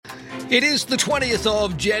It is the 20th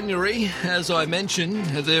of January. As I mentioned,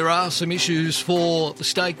 there are some issues for the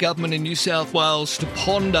state government in New South Wales to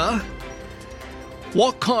ponder.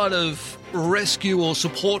 What kind of rescue or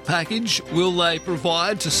support package will they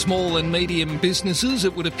provide to small and medium businesses?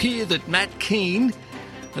 It would appear that Matt Keane,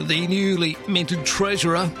 the newly minted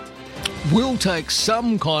Treasurer, will take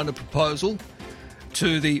some kind of proposal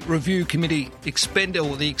to the Review Committee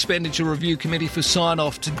the Expenditure Review Committee for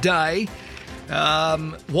sign-off today.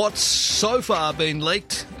 What's so far been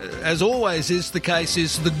leaked, as always is the case,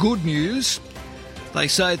 is the good news. They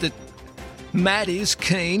say that Matt is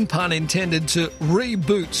keen, pun intended, to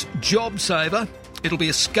reboot JobSaver. It'll be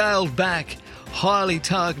a scaled-back, highly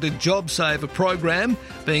targeted JobSaver program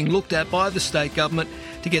being looked at by the state government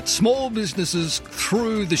to get small businesses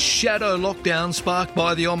through the shadow lockdown sparked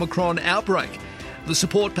by the Omicron outbreak. The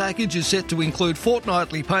support package is set to include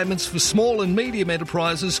fortnightly payments for small and medium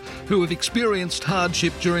enterprises who have experienced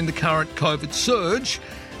hardship during the current COVID surge.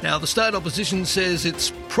 Now, the state opposition says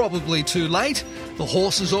it's probably too late. The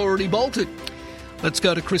horse has already bolted. Let's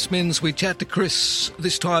go to Chris Minns. We chat to Chris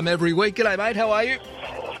this time every week. G'day, mate. How are you?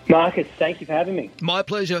 Marcus, thank you for having me. My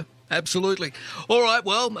pleasure. Absolutely. All right,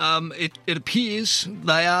 well, it appears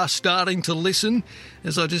they are starting to listen.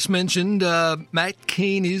 As I just mentioned, Matt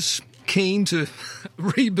Keane is keen to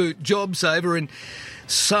reboot JobSaver in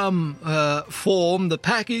some form. The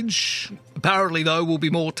package, apparently, though, will be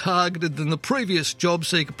more targeted than the previous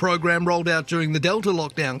JobSeeker program rolled out during the Delta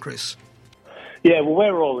lockdown, Chris. Yeah, well,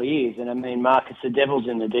 we're all ears. And, I mean, Marcus, the devil's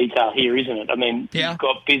in the detail here, isn't it? I mean, You've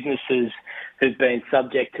got businesses who've been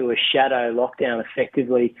subject to a shadow lockdown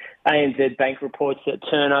effectively. ANZ Bank reports that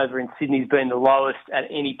turnover in Sydney's been the lowest at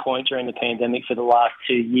any point during the pandemic for the last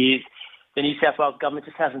 2 years. The New South Wales government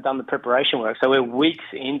just hasn't done the preparation work. So we're weeks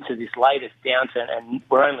into this latest downturn, and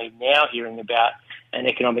we're only now hearing about an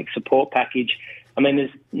economic support package. I mean,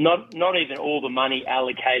 there's not even all the money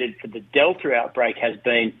allocated for the Delta outbreak has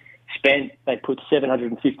been spent. They put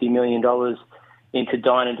 $750 million into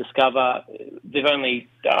Dine and Discover. They've only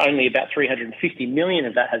about $350 million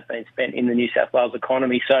of that has been spent in the New South Wales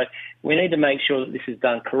economy. So we need to make sure that this is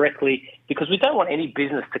done correctly, because we don't want any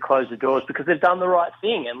business to close the doors because they've done the right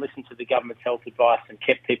thing and listened to the government's health advice and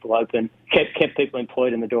kept people open, kept people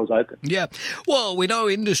employed and the doors open. Yeah. Well, we know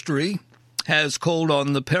industry has called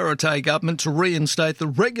on the Perrottet government to reinstate the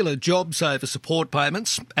regular JobSaver support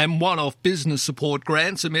payments and one-off business support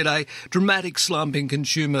grants amid a dramatic slump in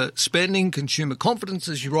consumer spending. Consumer confidence,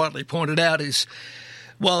 as you rightly pointed out, is,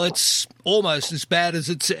 well, it's almost as bad as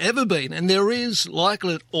it's ever been. And there is, like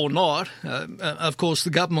it or not, of course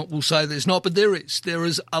the government will say there's not, but there is. There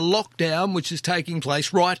is a lockdown which is taking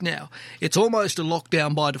place right now. It's almost a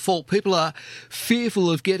lockdown by default. People are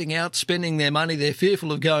fearful of getting out, spending their money. They're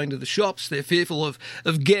fearful of going to the shops. They're fearful of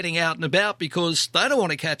getting out and about because they don't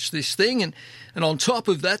want to catch this thing. And on top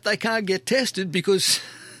of that, they can't get tested because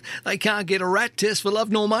they can't get a rat test for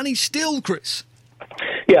love nor money still, Chris.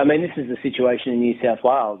 Yeah, I mean, this is the situation in New South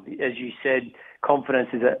Wales. As you said, confidence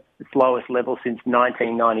is at its lowest level since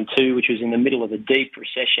 1992, which was in the middle of a deep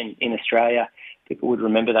recession in Australia. People would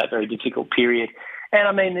remember that very difficult period. And,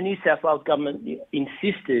 I mean, the New South Wales government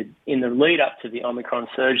insisted in the lead-up to the Omicron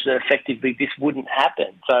surge that effectively this wouldn't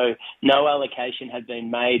happen. So no allocation had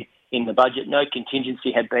been made in the budget. No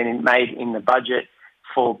contingency had been made in the budget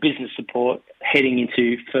for business support heading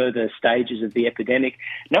into further stages of the epidemic.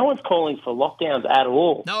 No one's calling for lockdowns at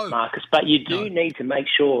all, Marcus, but you do need to make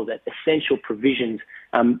sure that essential provisions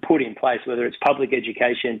put in place, whether it's public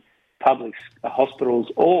education, public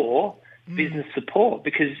hospitals or business support,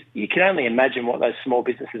 because you can only imagine what those small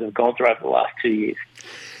businesses have gone through over the last 2 years.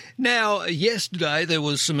 Now, yesterday there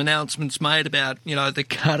was some announcements made about, the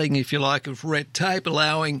cutting, if you like, of red tape,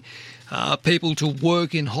 allowing people to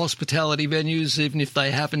work in hospitality venues even if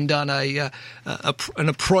they haven't done an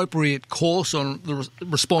appropriate course on the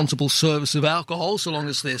responsible service of alcohol, so long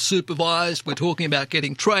as they're supervised. We're talking about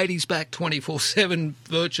getting tradies back 24/7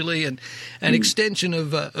 virtually, and an extension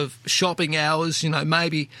of shopping hours,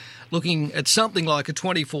 maybe looking at something like a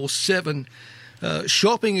 24/7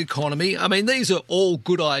 shopping economy. I mean, these are all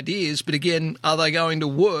good ideas, but again, are they going to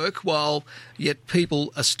work while yet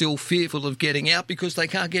people are still fearful of getting out because they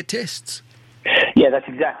can't get tests? Yeah, that's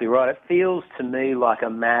exactly right. It feels to me like a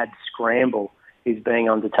mad scramble is being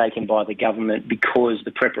undertaken by the government because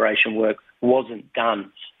the preparation work wasn't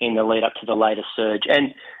done in the lead up to the latest surge.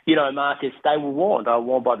 And, Marcus, they were warned. They were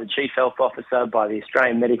warned by the Chief Health Officer, by the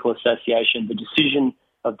Australian Medical Association. The decision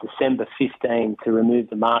of December 15 to remove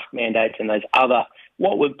the mask mandates and those other,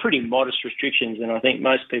 what were pretty modest restrictions, and I think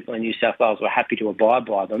most people in New South Wales were happy to abide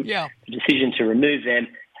by them. Yeah. The decision to remove them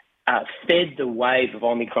fed the wave of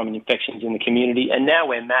Omicron infections in the community, and now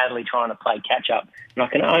we're madly trying to play catch-up.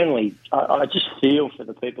 And I just feel for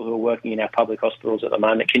the people who are working in our public hospitals at the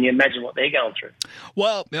moment. Can you imagine what they're going through?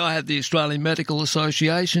 Well, I had the Australian Medical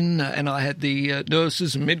Association and I had the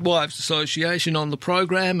Nurses and Midwives Association on the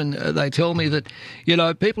program, and they tell me that,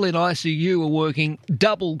 people in ICU are working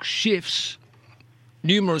double shifts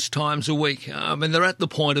numerous times a week. They're at the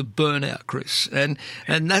point of burnout, Chris. And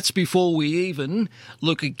that's before we even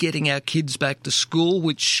look at getting our kids back to school,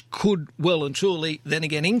 which could well and truly then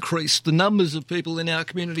again increase the numbers of people in our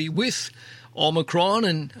community with Omicron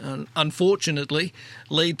and unfortunately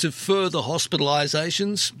lead to further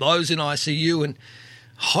hospitalisations, those in ICU, and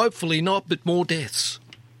hopefully not, but more deaths.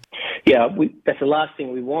 Yeah, that's the last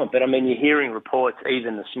thing we want. But, you're hearing reports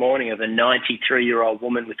even this morning of a 93-year-old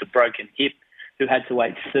woman with a broken hip who had to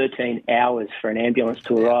wait 13 hours for an ambulance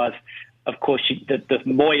to arrive. Of course, the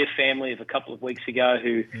Moyer family of a couple of weeks ago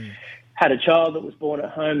who had a child that was born at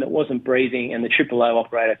home that wasn't breathing, and the AAO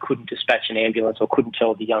operator couldn't dispatch an ambulance or couldn't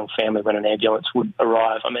tell the young family when an ambulance would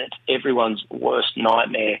arrive. It's everyone's worst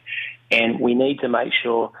nightmare. And we need to make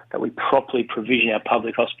sure that we properly provision our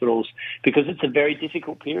public hospitals because it's a very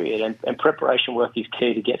difficult period and preparation work is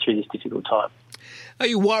key to get through this difficult time. Are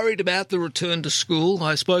you worried about the return to school?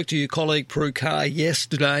 I spoke to your colleague Prue Carr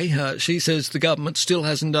yesterday. She says the government still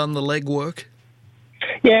hasn't done the legwork.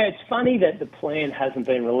 Yeah, it's funny that the plan hasn't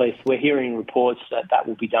been released. We're hearing reports that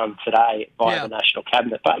will be done today by the National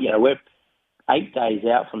Cabinet. But, we're 8 days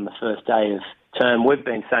out from the first day of term. We've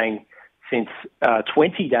been saying since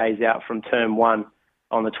 20 days out from term one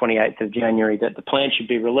on the 28th of January that the plan should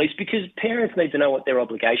be released because parents need to know what their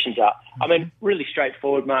obligations are. Really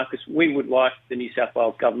straightforward, Marcus. We would like the New South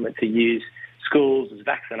Wales Government to use schools as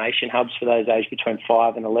vaccination hubs for those aged between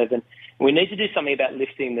 5 and 11. And we need to do something about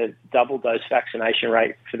lifting the double-dose vaccination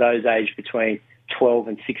rate for those aged between 12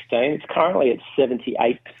 and 16. It's currently at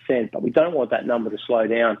 78%, but we don't want that number to slow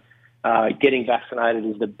down. Getting vaccinated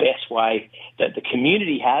is the best way that the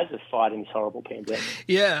community has of fighting this horrible pandemic.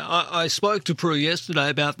 Yeah, I spoke to Prue yesterday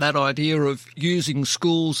about that idea of using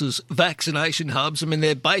schools as vaccination hubs.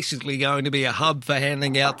 They're basically going to be a hub for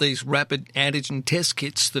handing out these rapid antigen test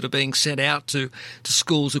kits that are being sent out to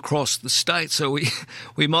schools across the state. So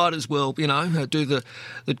we might as well, do the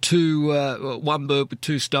one bird with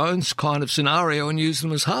two stones kind of scenario and use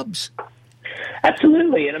them as hubs.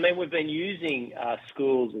 Absolutely. And we've been using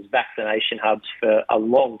schools as vaccination hubs for a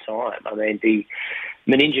long time. The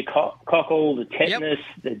meningococcal, the tetanus,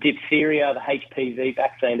 the diphtheria, the HPV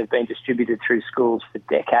vaccine have been distributed through schools for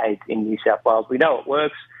decades in New South Wales. We know it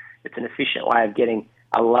works. It's an efficient way of getting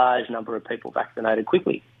a large number of people vaccinated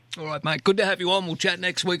quickly. All right, mate. Good to have you on. We'll chat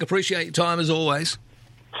next week. Appreciate your time as always.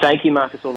 Thank you, Marcus.